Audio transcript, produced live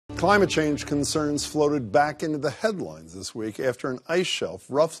Climate change concerns floated back into the headlines this week after an ice shelf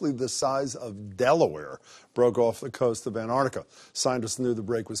roughly the size of Delaware broke off the coast of Antarctica. Scientists knew the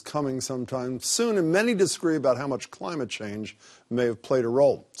break was coming sometime soon, and many disagree about how much climate change may have played a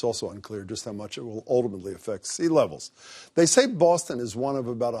role. It's also unclear just how much it will ultimately affect sea levels. They say Boston is one of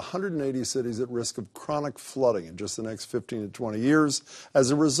about 180 cities at risk of chronic flooding in just the next 15 to 20 years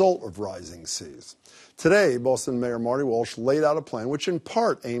as a result of rising seas. Today, Boston Mayor Marty Walsh laid out a plan which in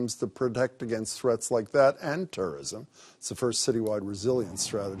part aims to protect against threats like that and terrorism. It's the first citywide resilience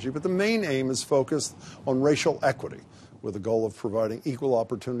strategy, but the main aim is focused on racial equity, with the goal of providing equal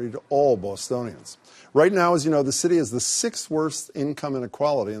opportunity to all Bostonians. Right now, as you know, the city has the sixth worst income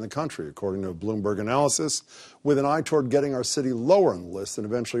inequality in the country, according to a Bloomberg analysis. With an eye toward getting our city lower on the list and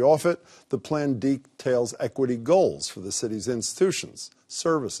eventually off it, the plan details equity goals for the city's institutions,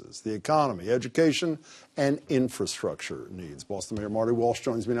 services, the economy, education, and infrastructure needs. Boston Mayor Marty Walsh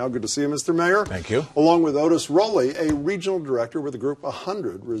joins me now. Good to see you, Mr. Mayor. Thank you. Along with Otis Rowley, a regional director with the group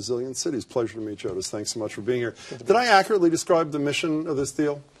 100 Resilient Cities. Pleasure to meet you, Otis. Thanks so much for being here. Did I accurately describe the mission of this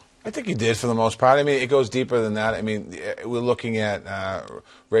deal? I think you did for the most part. I mean, it goes deeper than that. I mean, we're looking at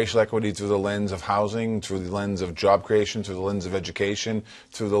racial equity through the lens of housing, through the lens of job creation, through the lens of education,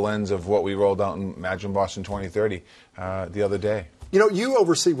 through the lens of what we rolled out in Imagine Boston 2030 the other day. You know, you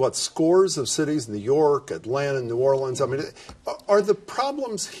oversee, what, scores of cities, New York, Atlanta, New Orleans. I mean, are the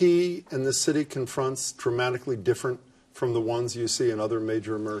problems he and the city confronts dramatically different from the ones you see in other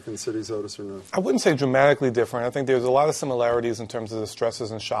major American cities, Otis, or no? I wouldn't say dramatically different. I think there's a lot of similarities in terms of the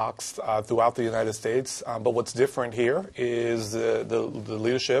stresses and shocks throughout the United States. But what's different here is the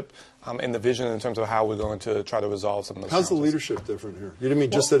leadership and the vision in terms of how we're going to try to resolve some of those How's challenges. the leadership different here? You didn't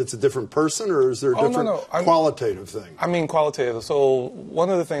mean just that it's a different person, or is there a different qualitative thing? I mean qualitative. So one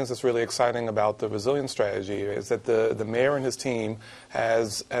of the things that's really exciting about the resilience strategy is that the mayor and his team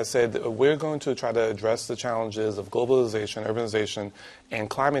has said that we're going to try to address the challenges of globalization, urbanization, and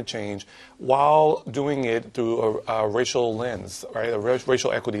climate change while doing it through a racial lens, right? A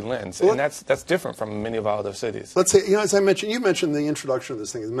racial equity lens. Well, and that's different from many of our other cities. Let's say, you know, as I mentioned, you mentioned the introduction of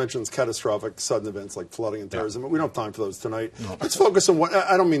this thing. It mentions catastrophic sudden events like flooding and terrorism, but we don't have time for those tonight. No. Let's focus on what,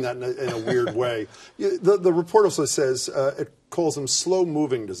 I don't mean that in a weird way. The report also says it calls them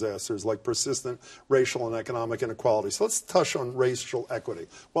slow-moving disasters like persistent racial and economic inequality. So let's touch on racial equity.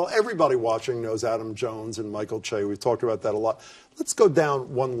 Well, everybody watching knows Adam Jones and Michael Che. We've talked about that a lot. Let's go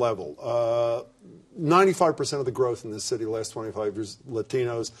down one level. 95% of the growth in this city the last 25 years,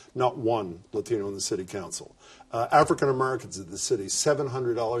 Latinos, not one Latino in the city council. African Americans in the city,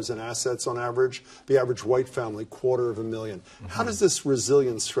 $700 in assets on average. The average white family, $250,000. Mm-hmm. How does this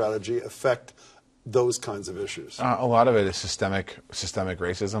resilience strategy affect those kinds of issues? A lot of it is systemic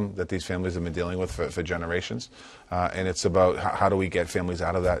racism that these families have been dealing with for generations. And it's about how do we get families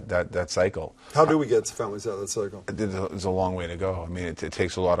out of that cycle. How do we get families out of that cycle? There's a long way to go. I mean, it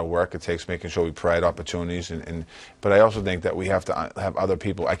takes a lot of work. It takes making sure we provide opportunities. But I also think that we have to have other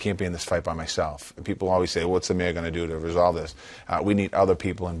people. I can't be in this fight by myself. And people always say, what's the mayor going to do to resolve this? We need other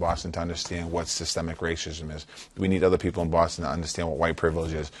people in Boston to understand what systemic racism is. We need other people in Boston to understand what white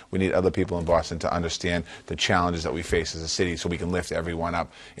privilege is. We need other people in Boston to understand the challenges that we face as a city so we can lift everyone up.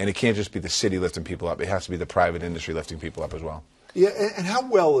 And it can't just be the city lifting people up. It has to be the private industry lifting people up as well. Yeah, and how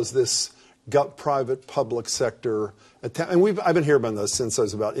well is this private public sector, and I've been hearing about this since I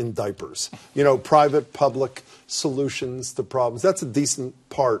was about in diapers. You know, private public solutions to problems. That's a decent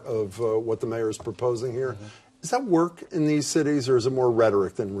part of what the mayor is proposing here. Mm-hmm. Does that work in these cities, or is it more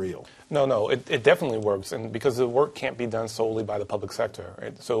rhetoric than real? No, it definitely works, and because the work can't be done solely by the public sector.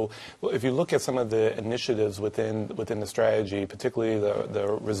 Right? So if you look at some of the initiatives within the strategy, particularly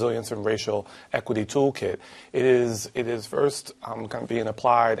the Resilience and Racial Equity Toolkit, it is first kind of being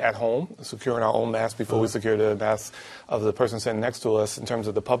applied at home, securing our own mask before we secure the mask of the person sitting next to us in terms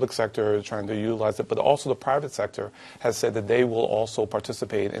of the public sector trying to utilize it, but also the private sector has said that they will also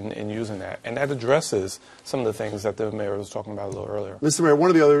participate in using that. And that addresses some of the things that the mayor was talking about a little earlier. Mr. Mayor, one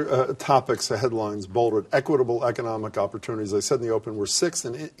of the other topics, the headlines bolded, equitable economic opportunities. I said in the open, we're sixth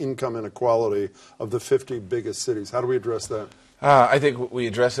in income inequality of the 50 biggest cities. How do we address that? I think we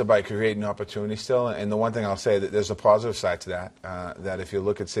address it by creating opportunity still. And the one thing I'll say, that there's a positive side to that, that if you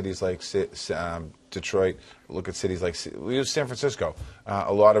look at cities like Detroit, look at cities like San Francisco,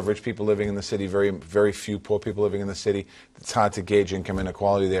 a lot of rich people living in the city, very, very few poor people living in the city. It's hard to gauge income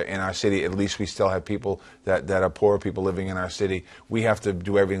inequality there. In our city, at least we still have people that are poor people living in our city. We have to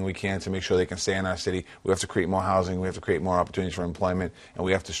do everything we can to make sure they can stay in our city. We have to create more housing. We have to create more opportunities for employment. And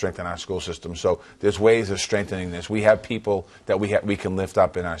we have to strengthen our school system. So there's ways of strengthening this. We have people that we can lift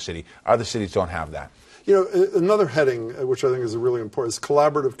up in our city. Other cities don't have that. You know, another heading, which I think is really important, is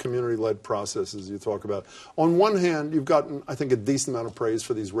collaborative community-led processes you talk about. On one hand, you've gotten, I think, a decent amount of praise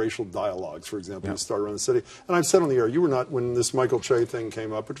for these racial dialogues, for example, you start around the city. And I've said on the air, you were not, when this Michael Che thing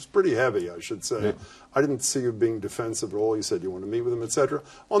came up, which was pretty heavy, I should say, I didn't see you being defensive at all. You said you want to meet with him, et cetera.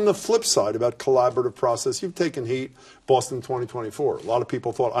 On the flip side, about collaborative process, you've taken heat, Boston 2024. A lot of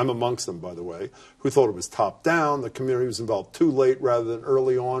people thought, I'm amongst them, by the way, who thought it was top-down, the community was involved too late rather than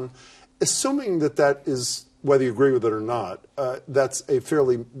early on. Assuming that that is, whether you agree with it or not, that's a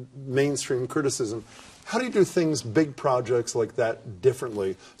fairly mainstream criticism. How do you do things, big projects like that,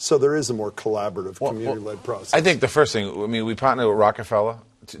 differently so there is a more collaborative, community-led process? I think the first thing, I mean, we partnered with Rockefeller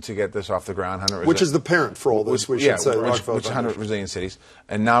to get this off the ground. Which is the parent for all this, we should say. Which is 100 resilient cities.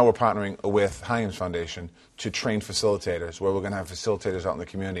 And now we're partnering with Hyams Foundation to train facilitators, where we're going to have facilitators out in the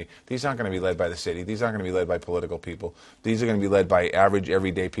community. These aren't going to be led by the city. These aren't going to be led by political people. These are going to be led by average,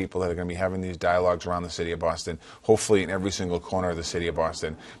 everyday people that are going to be having these dialogues around the city of Boston, hopefully in every single corner of the city of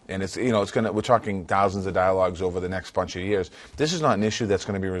Boston. And it's, you know, it's going to, we're talking thousands of dialogues over the next bunch of years. This is not an issue that's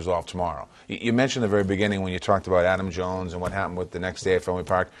going to be resolved tomorrow. You mentioned at the very beginning when you talked about Adam Jones and what happened with the next day at Fenway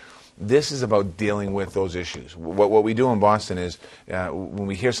Park. This is about dealing with those issues. What we do in Boston is when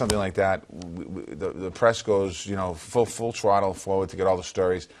we hear something like that, the press goes, you know, full throttle forward to get all the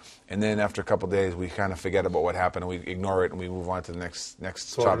stories, and then after a couple of days, we kind of forget about what happened and we ignore it and we move on to the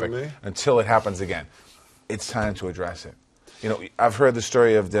next topic until it happens again. It's time to address it. You know, I've heard the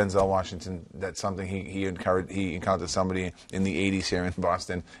story of Denzel Washington. That's something he encountered somebody in the 80s here in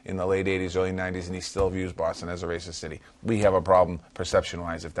Boston, in the late 80s, early 90s, and he still views Boston as a racist city. We have a problem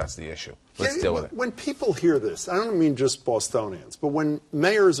perception-wise if that's the issue. Let's deal with it. When people hear this, I don't mean just Bostonians, but when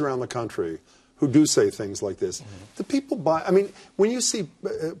mayors around the country who do say things like this, do people buy? I mean, when you see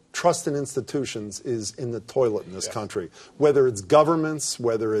trust in institutions is in the toilet in this country, whether it's governments,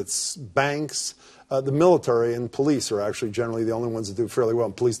 whether it's banks, the military and police are actually generally the only ones that do fairly well,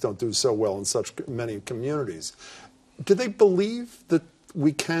 and police don't do so well in such many communities. Do they believe that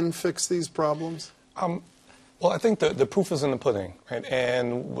we can fix these problems? Well, I think the proof is in the pudding, right?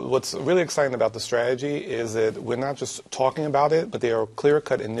 And what's really exciting about the strategy is that we're not just talking about it, but there are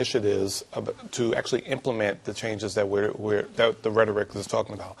clear-cut initiatives to actually implement the changes that that the rhetoric is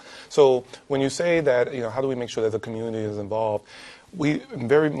talking about. So when you say that, you know, how do we make sure that the community is involved? We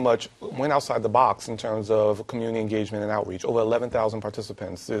very much went outside the box in terms of community engagement and outreach. Over 11,000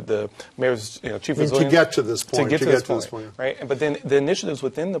 participants. The mayor's chief resilience to get to this point. To get to this point, right? But then the initiatives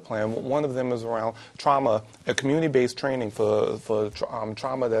within the plan. One of them is around trauma, a community-based training for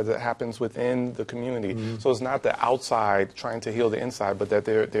trauma that happens within the community. So it's not the outside trying to heal the inside, but that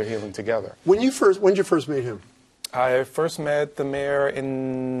they're healing together. When did you first meet him? I first met the mayor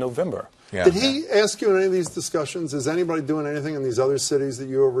in November. Yeah. Did he ask you in any of these discussions, is anybody doing anything in these other cities that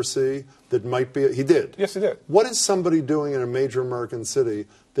you oversee that might be? He did? Yes, he did. What is somebody doing in a major American city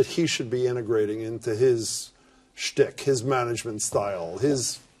that he should be integrating into his shtick, his management style,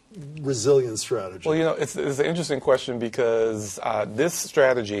 his resilience strategy? Well, you know, it's an interesting question because this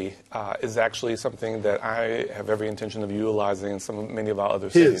strategy is actually something that I have every intention of utilizing in many of our other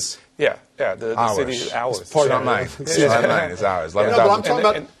cities. Yeah, the city, ours. It's not mine. It's not mine, it's ours. Yeah, but I'm talking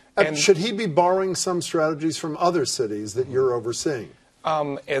about... And should he be borrowing some strategies from other cities that you're overseeing?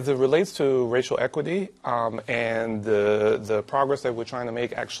 As it relates to racial equity and the progress that we're trying to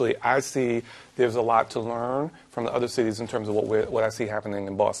make, actually, I see there's a lot to learn from the other cities in terms of what I see happening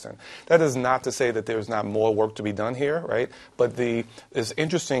in Boston. That is not to say that there's not more work to be done here, right? But it's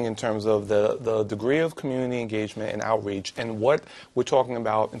interesting in terms of the degree of community engagement and outreach and what we're talking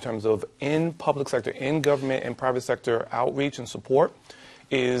about in terms of in public sector, in government and private sector outreach and support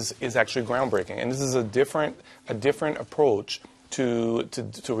is actually groundbreaking. And this is a different approach to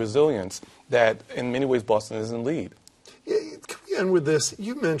resilience that in many ways Boston is in lead. Can we end with this?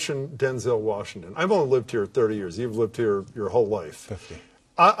 You mentioned Denzel Washington. I've only lived here 30 years. You've lived here your whole life. 50.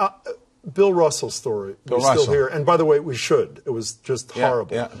 Bill Russell's story. We're still here. And by the way, we should. It was just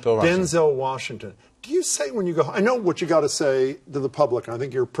horrible. Yeah, Bill Russell. Denzel Washington. Do you say when you go, I know what you got to say to the public, and I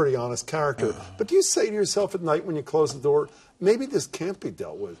think you're a pretty honest character, but do you say to yourself at night when you close the door, maybe this can't be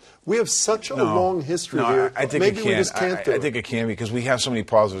dealt with? We have such a long history here. I think maybe it can. We just can't do it. I think it can because we have so many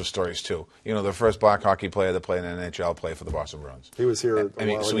positive stories, too. You know, the first black hockey player that played in the NHL played for the Boston Bruins. He was here I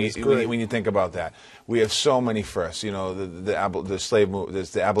mean, so when you think about that, we have so many firsts. You know, the slave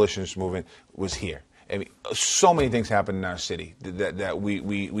movement, the abolitionist movement was here. I mean, so many things happen in our city that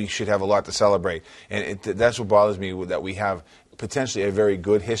we should have a lot to celebrate. And that's what bothers me, that we have potentially a very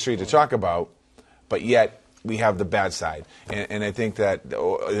good history to talk about, but yet we have the bad side. And I think that,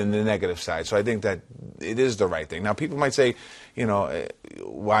 and the negative side. So I think that it is the right thing. Now, people might say, you know,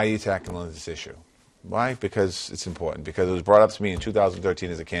 why are you tackling this issue? Why? Because it's important. Because it was brought up to me in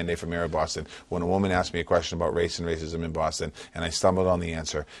 2013 as a candidate for mayor of Boston when a woman asked me a question about race and racism in Boston, and I stumbled on the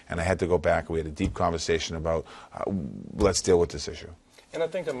answer, and I had to go back. We had a deep conversation about let's deal with this issue. And I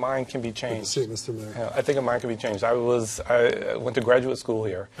think a mind can be changed. Good to see you, Mr. Mayor. Yeah, I think a mind can be changed. I went to graduate school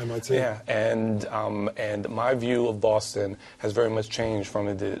here. MIT. Yeah, and my view of Boston has very much changed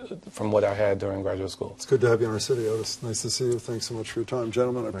from what I had during graduate school. It's good to have you in our city, Otis. Nice to see you. Thanks so much for your time.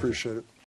 Gentlemen, I appreciate it.